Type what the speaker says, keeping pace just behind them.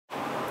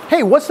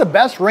Hey, what's the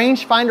best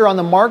rangefinder on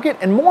the market?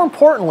 And more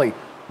importantly,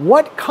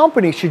 what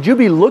company should you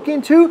be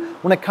looking to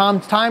when it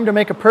comes time to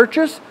make a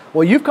purchase?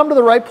 Well, you've come to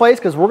the right place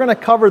because we're going to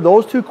cover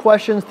those two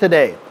questions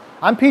today.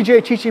 I'm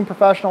PGA teaching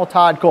professional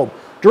Todd Kolb,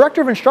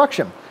 Director of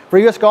Instruction for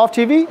US Golf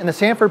TV and the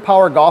Sanford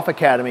Power Golf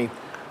Academy.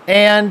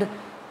 And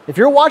if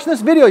you're watching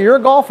this video, you're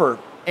a golfer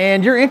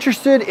and you're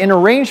interested in a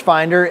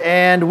rangefinder,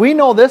 and we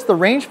know this, the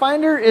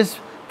rangefinder is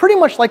pretty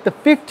much like the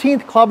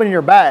 15th club in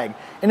your bag.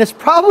 And it's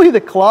probably the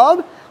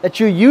club that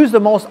you use the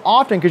most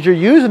often because you're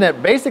using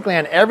it basically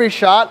on every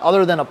shot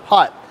other than a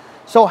putt.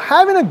 So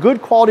having a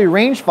good quality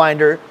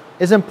rangefinder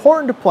is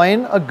important to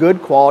playing a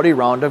good quality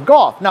round of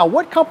golf. Now,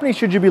 what company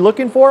should you be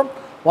looking for?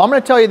 Well, I'm going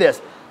to tell you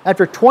this.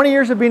 After 20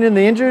 years of being in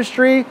the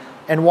industry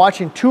and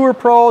watching tour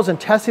pros and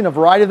testing a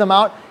variety of them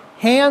out,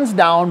 hands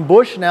down,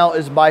 Bushnell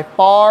is by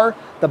far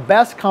the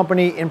best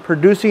company in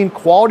producing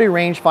quality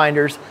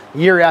rangefinders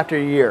year after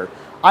year.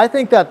 I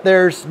think that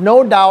there's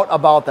no doubt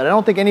about that. I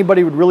don't think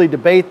anybody would really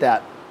debate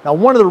that. Now,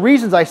 one of the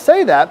reasons I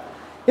say that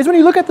is when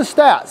you look at the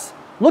stats,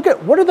 look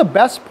at what are the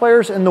best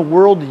players in the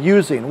world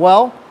using?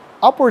 Well,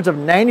 upwards of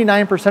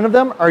 99% of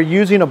them are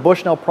using a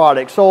Bushnell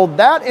product. So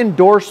that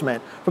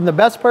endorsement from the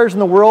best players in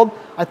the world,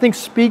 I think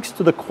speaks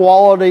to the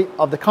quality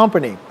of the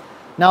company.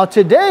 Now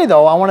today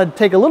though, I want to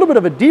take a little bit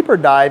of a deeper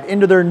dive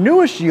into their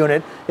newest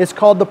unit. It's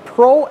called the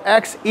Pro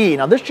XE.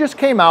 Now this just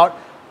came out,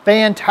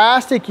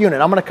 fantastic unit.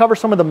 I'm going to cover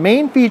some of the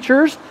main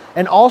features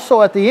and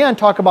also at the end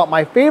talk about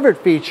my favorite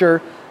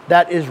feature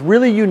that is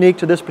really unique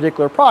to this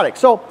particular product.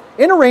 So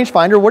in a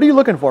rangefinder, what are you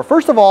looking for?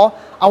 First of all,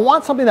 I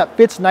want something that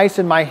fits nice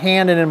in my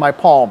hand and in my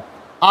palm.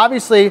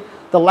 Obviously,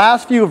 the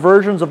last few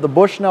versions of the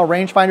Bushnell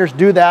rangefinders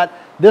do that.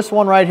 This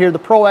one right here, the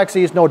Pro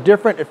XE, is no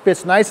different. It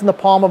fits nice in the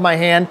palm of my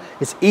hand.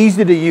 It's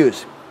easy to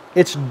use.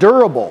 It's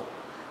durable.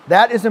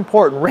 That is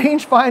important.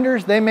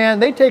 Rangefinders,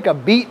 they take a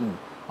beating,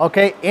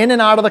 okay? In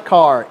and out of the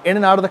car, in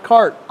and out of the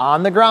cart,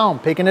 on the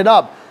ground, picking it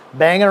up,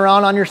 banging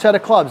around on your set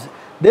of clubs.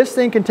 This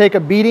thing can take a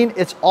beating.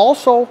 It's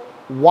also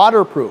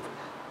waterproof.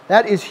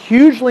 That is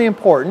hugely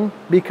important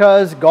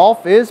because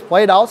golf is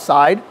played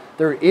outside.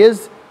 There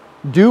is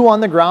dew on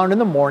the ground in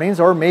the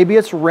mornings, or maybe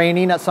it's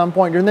raining at some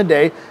point during the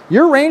day.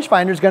 Your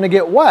rangefinder is going to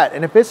get wet,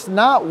 and if it's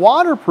not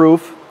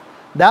waterproof,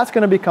 that's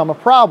going to become a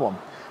problem.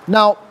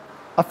 Now,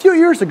 a few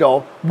years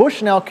ago,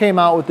 Bushnell came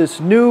out with this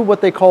new, what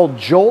they call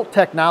JOLT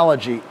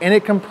technology, and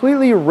it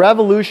completely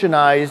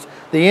revolutionized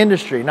the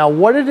industry. Now,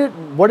 what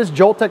does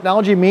JOLT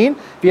technology mean?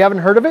 If you haven't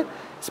heard of it,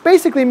 it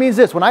basically means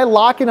this. When I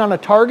lock in on a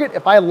target,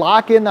 if I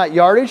lock in that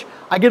yardage,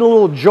 I get a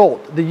little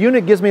jolt. The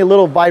unit gives me a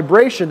little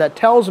vibration that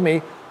tells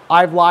me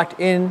I've locked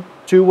in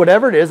to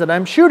whatever it is that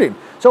I'm shooting.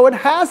 So it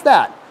has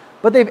that,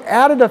 but they've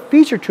added a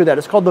feature to that.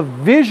 It's called the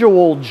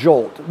Visual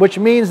JOLT, which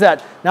means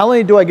that not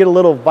only do I get a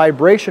little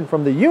vibration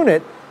from the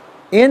unit,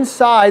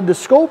 inside the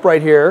scope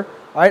right here,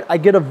 all right, I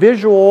get a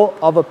visual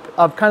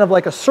of kind of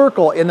like a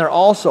circle in there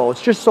also.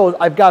 It's just so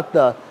I've got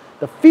the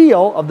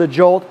feel of the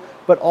jolt,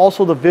 but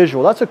also the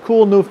visual. That's a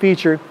cool new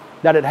feature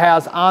that it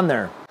has on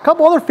there. A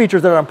couple other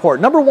features that are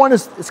important. Number one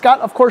is it's got,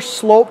 of course,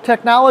 slope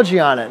technology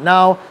on it.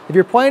 Now, if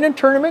you're playing in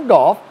tournament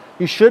golf,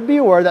 you should be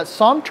aware that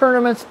some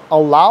tournaments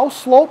allow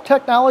slope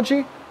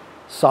technology,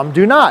 some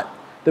do not.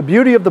 The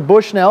beauty of the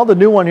Bushnell, the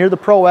new one here, the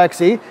Pro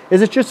XE,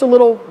 is it's just a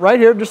little, right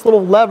here, just a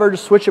little lever to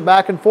switch it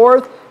back and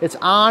forth. It's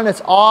on,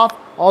 it's off.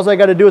 All I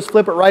got to do is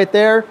flip it right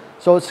there.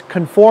 So it's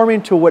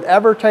conforming to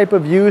whatever type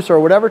of use or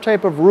whatever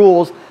type of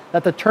rules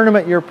that the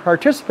tournament you're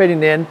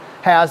participating in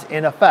has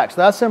in effect.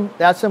 So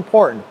that's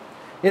important.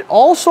 It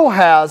also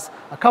has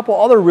a couple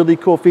other really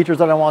cool features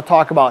that I want to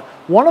talk about.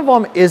 One of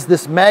them is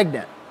this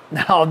magnet.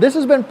 Now, this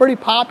has been pretty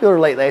popular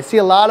lately. I see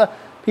a lot of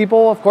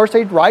people, of course,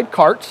 they ride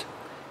carts,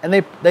 and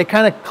they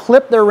kind of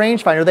clip their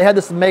rangefinder. They had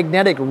this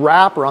magnetic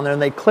wrapper on there,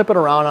 and they clip it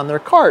around on their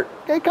cart.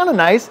 Okay, kind of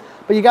nice,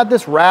 but you got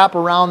this wrap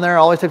around there,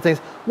 all these types of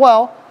things.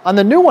 Well, on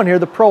the new one here,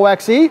 the Pro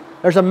XE,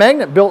 there's a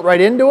magnet built right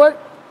into it.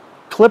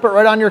 Clip it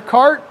right on your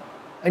cart,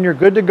 and you're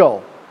good to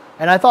go.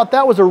 And I thought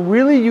that was a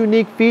really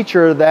unique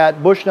feature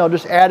that Bushnell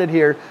just added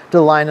here to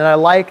the line, and I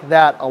like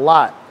that a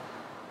lot.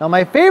 Now,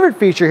 my favorite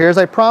feature here, as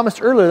I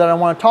promised earlier that I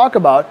want to talk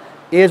about,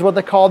 is what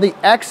they call the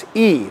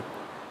XE.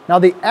 Now,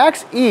 the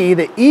XE,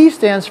 the E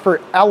stands for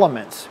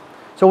elements.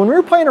 So when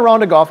we're playing a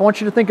round of golf, I want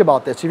you to think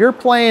about this. If you're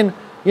playing,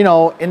 you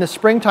know, in the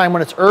springtime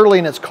when it's early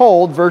and it's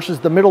cold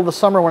versus the middle of the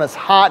summer when it's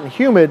hot and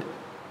humid,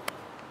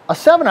 a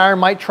 7-iron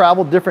might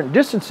travel different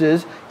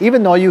distances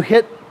even though you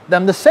hit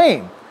them the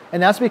same.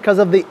 And that's because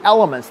of the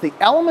elements. The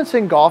elements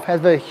in golf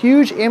have a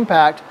huge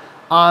impact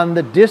on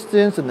the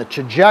distance and the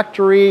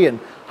trajectory and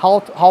how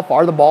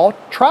far the ball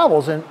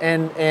travels in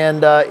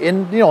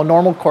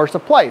normal course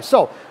of play.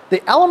 So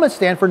the elements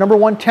stand for, number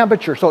one,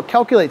 temperature. So it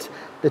calculates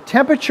the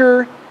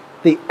temperature,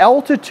 the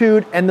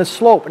altitude, and the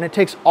slope. And it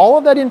takes all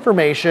of that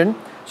information.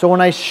 So when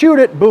I shoot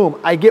it, boom,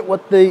 I get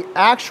what the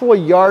actual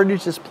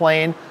yardage is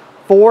playing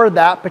for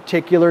that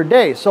particular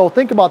day. So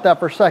think about that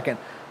for a second.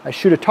 I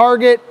shoot a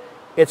target,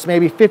 it's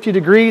maybe 50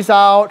 degrees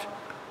out,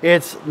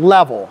 it's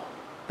level.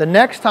 The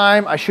next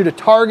time I shoot a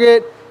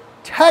target,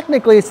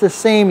 technically it's the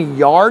same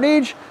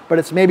yardage, but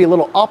it's maybe a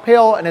little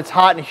uphill and it's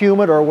hot and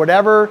humid or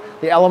whatever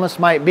the elements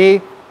might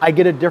be, I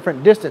get a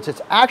different distance.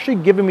 It's actually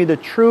giving me the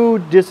true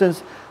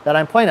distance that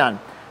I'm playing on.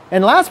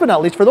 And last but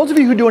not least, for those of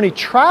you who do any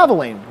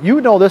traveling,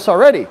 you know this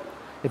already.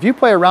 If you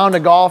play a round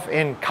of golf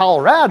in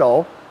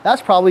Colorado,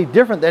 that's probably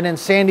different than in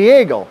San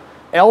Diego.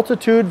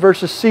 Altitude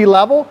versus sea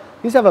level,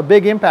 these have a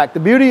big impact. The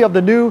beauty of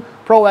the new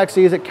Pro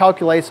XE is it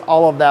calculates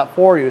all of that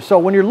for you. So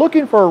when you're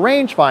looking for a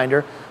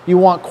rangefinder, you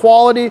want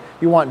quality,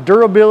 you want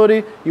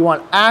durability, you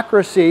want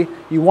accuracy,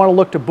 you want to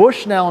look to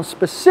Bushnell, and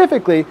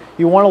specifically,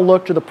 you want to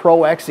look to the Pro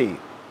XE.